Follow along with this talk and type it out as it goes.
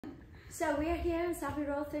So we are here in Savile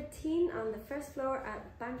Row 13 on the first floor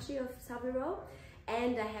at Banshee of Savile Row,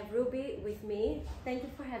 and I have Ruby with me. Thank you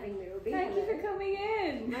for having me, Ruby. Thank you for coming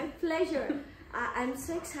in. My pleasure. I'm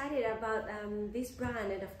so excited about this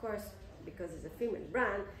brand, and of course, because it's a female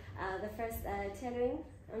brand, the first tailoring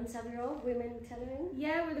on Savile Row, women tailoring.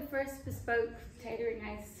 Yeah, we're the first bespoke tailoring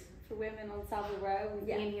house for women on Savile Row. We've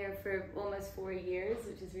been here for almost 4 years,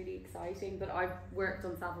 which is really exciting. But I've worked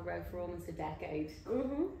on Savile Row for almost a decade.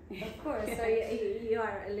 Of course, so you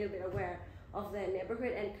are a little bit aware of the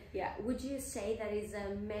neighborhood. And would you say that is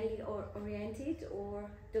mainly oriented or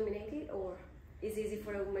dominated, or is it easy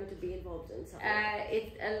for a woman to be involved in Savile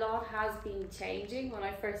Row? A lot has been changing. When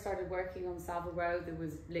I first started working on Savile Row, there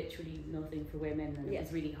was literally nothing for women, and it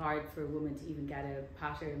was really hard for a woman to even get a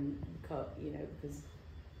pattern cut, you know, because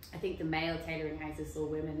I think the male tailoring houses saw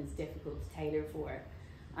women as difficult to tailor for,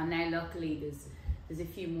 and now luckily there's a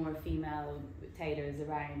few more female tailors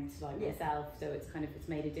around like myself, so it's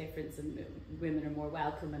made a difference, and women are more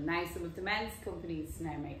welcome. And now some of the men's companies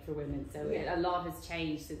now make for women, so a lot has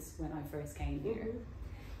changed since when I first came here.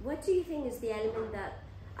 What do you think is the element that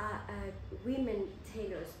women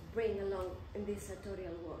tailors bring along in this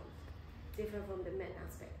sartorial world, different from the men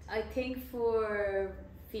aspect? I think for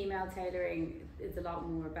female tailoring, it's a lot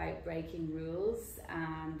more about breaking rules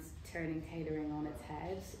and turning tailoring on its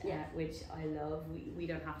head, which I love. We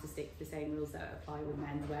don't have to stick to the same rules that apply with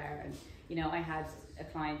menswear. And you know, I had a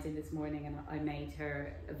client in this morning, and I made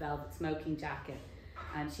her a velvet smoking jacket,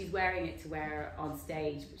 and she's wearing it to wear on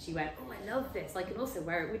stage. But she went, "Oh, I love this! I can also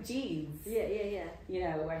wear it with jeans." You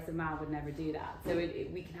know, whereas a man would never do that. So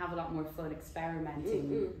we can have a lot more fun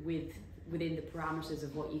experimenting within the parameters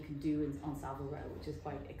of what you can do on Savile Row, which is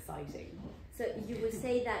quite exciting. So you would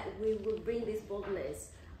say that we will bring this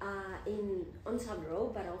boldness on Savile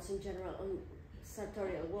Row, but also in general on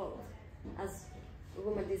sartorial world. As a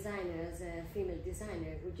woman designer, as a female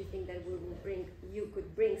designer, would you think that you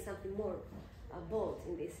could bring something more bold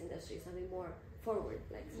in this industry, something more forward?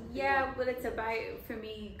 Well, it's about, for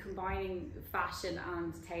me, combining fashion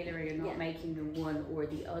and tailoring and not making them one or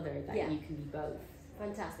the other, that you can be both.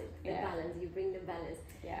 Fantastic, the balance, you bring the balance.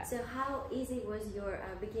 So how easy was your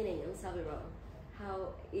beginning on Savile Row?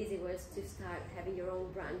 How easy was to start having your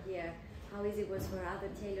own brand here? How easy was for other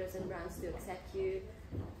tailors and brands to accept you?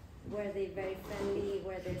 Were they very friendly?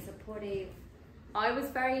 Were they supportive? I was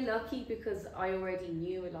very lucky because I already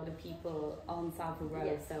knew a lot of people on Savile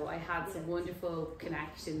Row, so I had some wonderful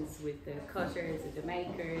connections with the cutters, with the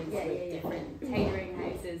makers, with different tailoring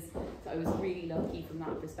houses. So I was really lucky from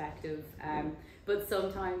that perspective. But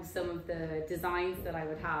sometimes some of the designs that I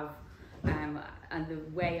would have and the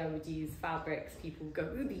way I would use fabrics, people would go,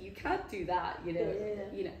 "Ruby, you can't do that." You know,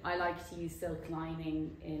 you know. I like to use silk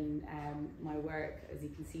lining in my work, as you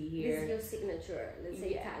can see here. This is your signature, let's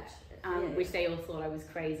say, touch. Which they all thought I was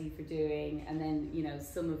crazy for doing. And then, you know,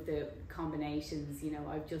 some of the combinations, you know,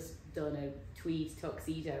 I've just done a tweed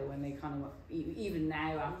tuxedo, and they kind of, even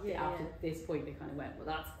now after this point, they kind of went, "Well,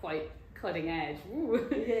 that's quite cutting edge."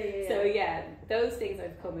 So those things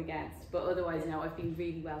I've come against, but otherwise no, I've been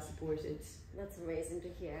really well supported. That's amazing to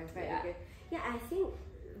hear. Very good. I think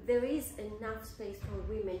there is enough space for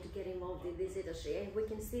women to get involved in this industry, and we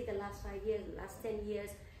can see the last 5 years, the last 10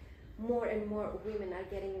 years, more and more women are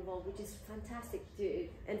getting involved, which is fantastic too,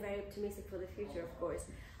 and very optimistic for the future, of course.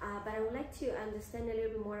 But I would like to understand a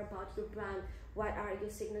little bit more about your brand. What are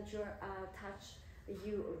your signature touch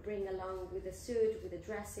you bring along with the suit, with the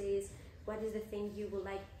dresses? What is the thing you would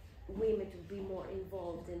like women to be more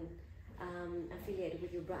involved and affiliated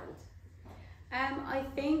with your brand? I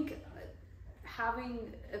think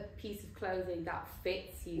having a piece of clothing that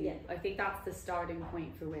fits you, I think that's the starting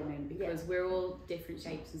point for women, because we're all different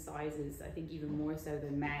shapes and sizes. I think even more so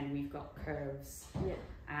than men, we've got curves.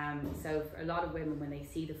 So for a lot of women, when they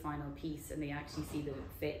see the final piece and they actually see that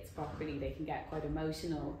it fits properly, they can get quite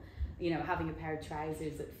emotional. You know, having a pair of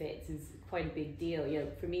trousers that fits is quite a big deal. You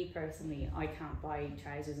know, for me personally, I can't buy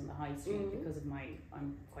trousers on the high street because of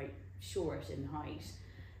I'm quite short in height,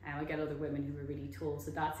 and I get other women who are really tall, so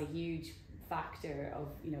that's a huge factor of,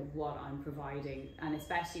 you know, what I'm providing. And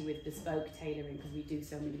especially with bespoke tailoring, because we do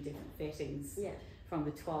so many different fittings, from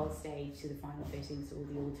the 12 stage to the final fittings to all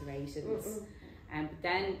the alterations. But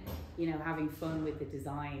then, you know, having fun with the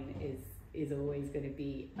design is always going to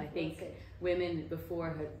be, I think, women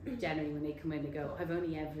before, generally when they come in, they go, "I've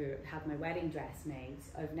only ever had my wedding dress made.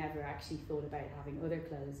 I've never actually thought about having other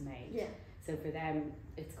clothes made." So for them,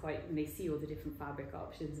 it's quite, when they see all the different fabric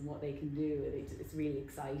options and what they can do, it's really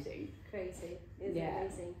exciting. Crazy. It's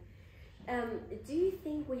amazing. Do you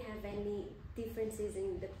think we have any differences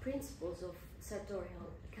in the principles of sartorial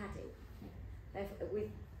cutting?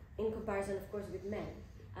 In comparison, of course, with men,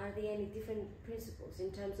 are there any different principles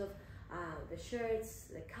in terms of the shirts,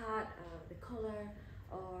 the cut, the color,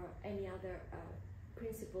 or any other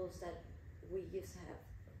principles that we used to have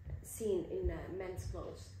seen in men's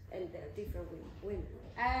clothes, and they're different with women?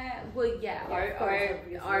 Well, yeah,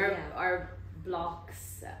 our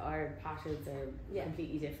blocks, our patterns are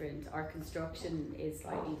completely different. Our construction is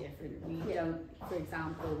slightly different. We don't, for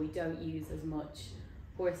example, we don't use as much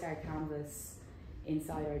horsehair canvas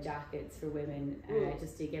inside our jackets for women,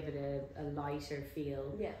 just to give it a lighter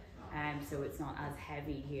feel. So it's not as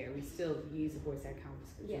heavy here. We still use a horsehair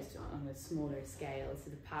canvas, but just on a smaller scale.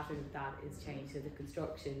 So the pattern of that is changed. So the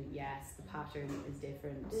construction, yes, the pattern is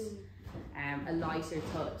different. A lighter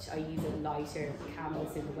touch. I use a lighter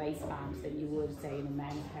canvas in the waistband than you would say in a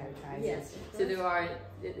men's pair of trousers. So there are,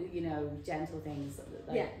 you know, gentle things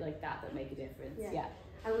like that make a difference.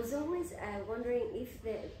 I was always wondering if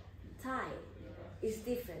the tie is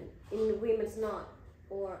different in women's knot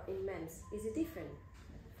or in men's. Is it different?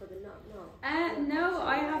 For the knot? No,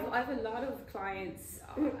 I have a lot of clients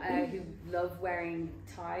who love wearing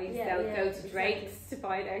ties. They'll go to Drake's to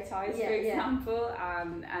buy their ties, for example,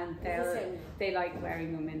 and they like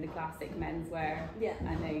wearing them in the classic menswear.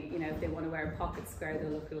 And they, you know, if they want to wear a pocket square,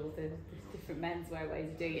 they'll look at all the different menswear ways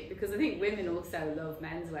of doing it, because I think women also love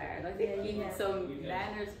menswear, and I think even some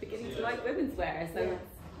men are beginning to like women's wear. So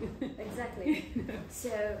exactly.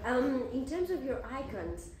 So in terms of your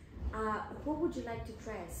icons, who would you like to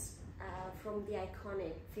dress from the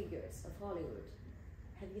iconic figures of Hollywood?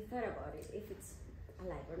 Have you thought about it, if it's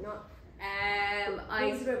alive or not?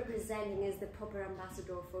 Who's representing as the proper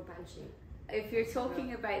ambassador for Banshee? If you're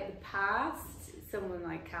talking about the past, someone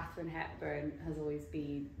like Katharine Hepburn has always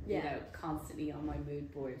been, you know, constantly on my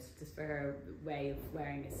mood board, just for her way of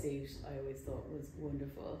wearing a suit. I always thought was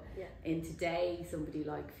wonderful. In today, somebody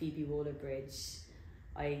like Phoebe Waller-Bridge,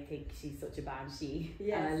 I think she's such a banshee,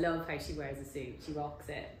 and I love how she wears a suit. She rocks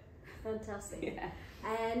it. Fantastic.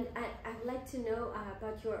 And I'd like to know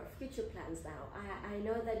about your future plans now. I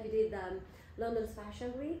know that you did London's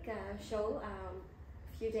Fashion Week show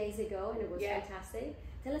a few days ago, and it was fantastic.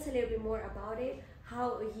 Tell us a little bit more about it,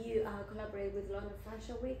 how you collaborate with London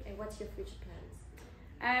Fashion Week, and what's your future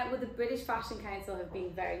plans? Well, the British Fashion Council have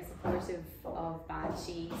been very supportive of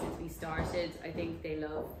Banshee since we started. I think they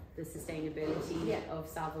love the sustainability of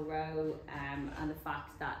Savile Row, and the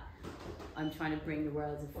fact that I'm trying to bring the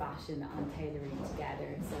worlds of fashion and tailoring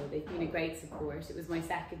together. So they've been a great support. It was my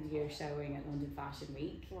second year showing at London Fashion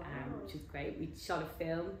Week, which was great. We shot a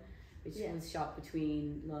film which was shot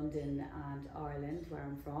between London and Ireland, where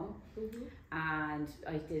I'm from, and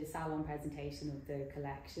I did a salon presentation of the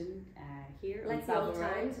collection here like on Savile Row,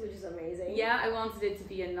 times, which is amazing. I wanted it to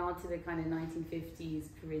be a nod to the kind of 1950s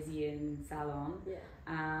Parisian salon,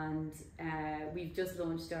 and we've just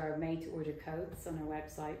launched our made-to-order coats on our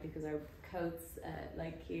website, because our coats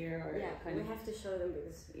like here are kind we of, have to show them,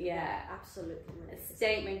 because absolutely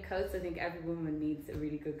statement coats. I think every woman needs a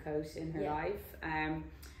really good coat in her life.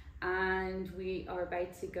 And we are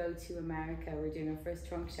about to go to America. We're doing our first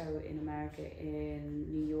trunk show in America, in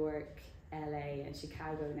New York, LA and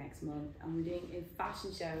Chicago next month, and we're doing a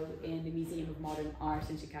fashion show in the Museum of Modern Art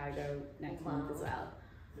in Chicago next month as well,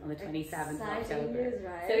 on the 27th of October. News,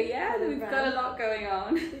 right? So we've got a lot going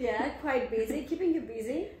on. Quite busy, keeping you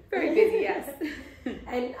busy. Very busy, yes.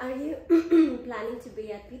 And are you planning to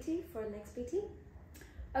be at PT for next PT?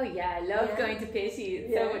 Oh yeah, I love going to Pity.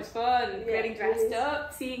 It's so much fun. Getting dressed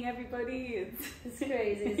up, seeing everybody. It's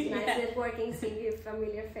crazy. It's nice networking, seeing your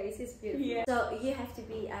familiar faces. Beautiful. So you have to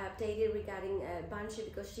be updated regarding Banshee,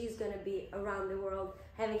 because she's going to be around the world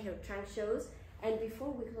having her trunk shows. And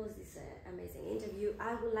before we close this amazing interview,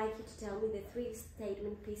 I would like you to tell me the 3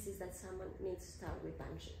 statement pieces that someone needs to start with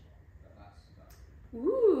Banshee.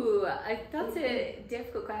 Ooh, that's a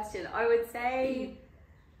difficult question. I would say,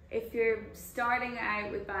 if you're starting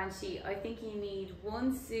out with Banshee, I think you need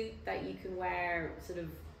one suit that you can wear sort of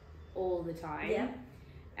all the time.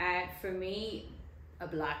 For me, a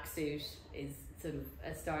black suit is sort of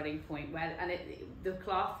a starting point. Well, and the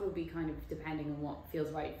cloth will be kind of depending on what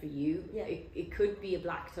feels right for you. It could be a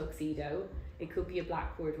black tuxedo. It could be a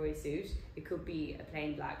black corduroy suit. It could be a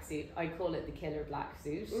plain black suit. I call it the killer black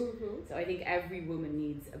suit. So I think every woman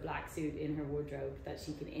needs a black suit in her wardrobe that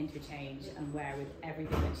she can interchange and wear with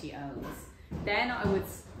everything that she owns. Then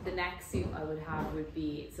the next suit I would have would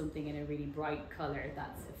be something in a really bright colour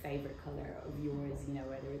that's a favourite colour of yours, you know,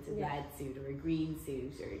 whether it's a red suit or a green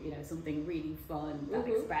suit, or, you know, something really fun that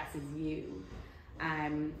expresses you.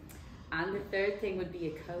 And the third thing would be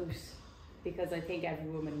a coat, because I think every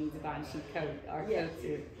woman needs a Banshee coat. Our coats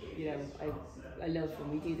are, you know, I love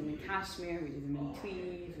them. We do them in cashmere, we do them in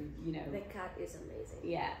tweed, you know. The cut is amazing.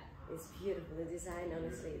 Yeah. It's beautiful. The design,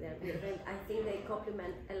 honestly, they're beautiful. I think they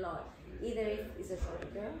complement a lot. Either if it's a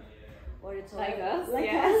short girl or it's like us, like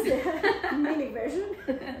us, mini version.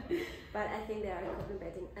 But I think they are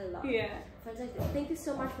complementing a lot. Yeah. Fantastic. Thank you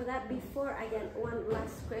so much for that. Before I get one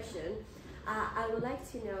last question, I would like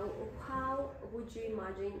to know, how would you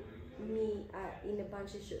imagine me in a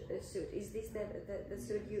Banshee suit? Is this the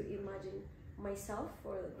suit you imagine myself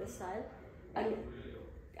for the style?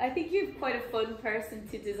 I think you're quite a fun person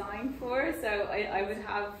to design for, so I would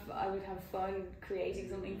have fun creating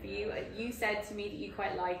something for you. You said to me that you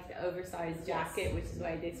quite like the oversized jacket, which is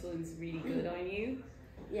why this one's really good on you.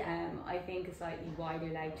 Yeah. I think a slightly wider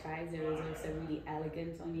leg trouser is also really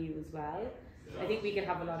elegant on you as well. I think we could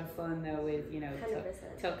have a lot of fun though with, you know,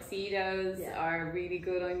 tuxedos are really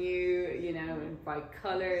good on you, you know, and bright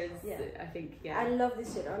colours. Yeah. I think, I love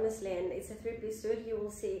this suit, honestly, and it's a 3-piece suit. You will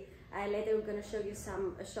see later we're going to show you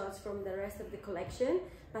some shots from the rest of the collection.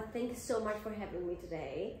 But thank you so much for having me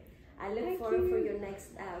today. I look forward for your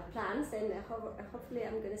next plans, and hopefully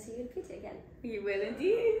I'm going to see you in Fiji again. You will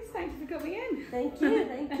indeed. Thank you for coming in. Thank you.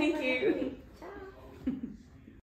 Thank you. Thank you.